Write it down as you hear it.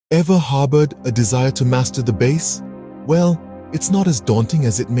Ever harbored a desire to master the bass? Well, it's not as daunting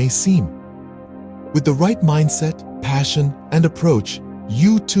as it may seem. With the right mindset, passion, and approach,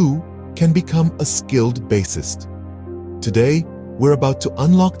 you too can become a skilled bassist. Today, we're about to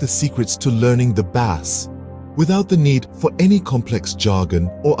unlock the secrets to learning the bass without the need for any complex jargon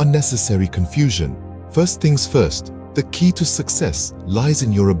or unnecessary confusion. First things first, the key to success lies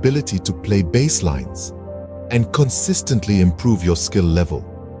in your ability to play bass lines and consistently improve your skill level.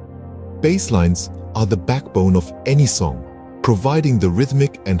 Bass lines are the backbone of any song, providing the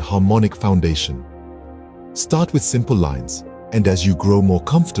rhythmic and harmonic foundation. Start with simple lines, and as you grow more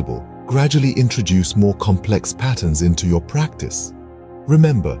comfortable, gradually introduce more complex patterns into your practice.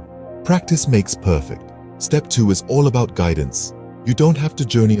 Remember, practice makes perfect. Step 2 is all about guidance. You don't have to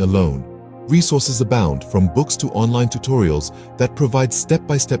journey alone. Resources abound, from books to online tutorials that provide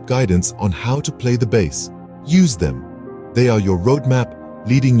step-by-step guidance on how to play the bass. Use them. They are your roadmap,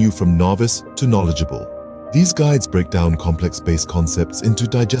 leading you from novice to knowledgeable. These guides break down complex bass concepts into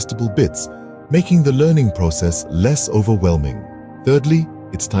digestible bits, making the learning process less overwhelming. Thirdly,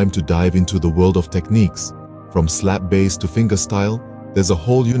 it's time to dive into the world of techniques. From slap bass to fingerstyle, there's a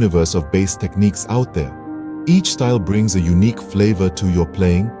whole universe of bass techniques out there. Each style brings a unique flavor to your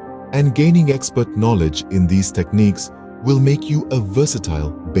playing, and gaining expert knowledge in these techniques will make you a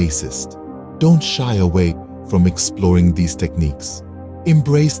versatile bassist. Don't shy away from exploring these techniques.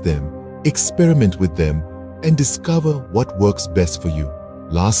 Embrace them, experiment with them, and discover what works best for you.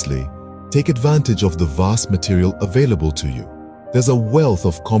 Lastly, take advantage of the vast material available to you. There's a wealth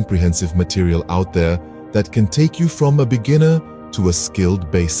of comprehensive material out there that can take you from a beginner to a skilled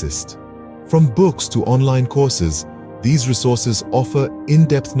bassist. From books to online courses, these resources offer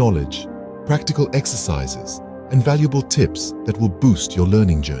in-depth knowledge, practical exercises, and valuable tips that will boost your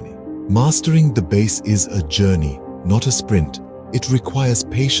learning journey. Mastering the bass is a journey, not a sprint. It requires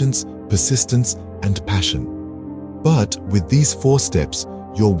patience, persistence, and passion. But with these 4 steps,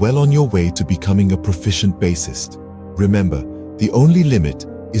 you're well on your way to becoming a proficient bassist. Remember, the only limit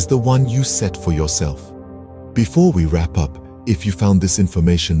is the one you set for yourself. Before we wrap up, if you found this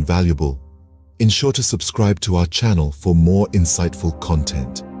information valuable, ensure to subscribe to our channel for more insightful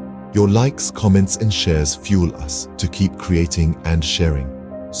content. Your likes, comments, and shares fuel us to keep creating and sharing.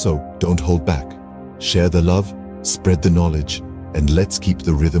 So don't hold back. Share the love, spread the knowledge, and let's keep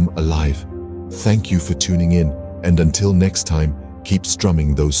the rhythm alive. Thank you for tuning in, and until next time, keep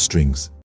strumming those strings.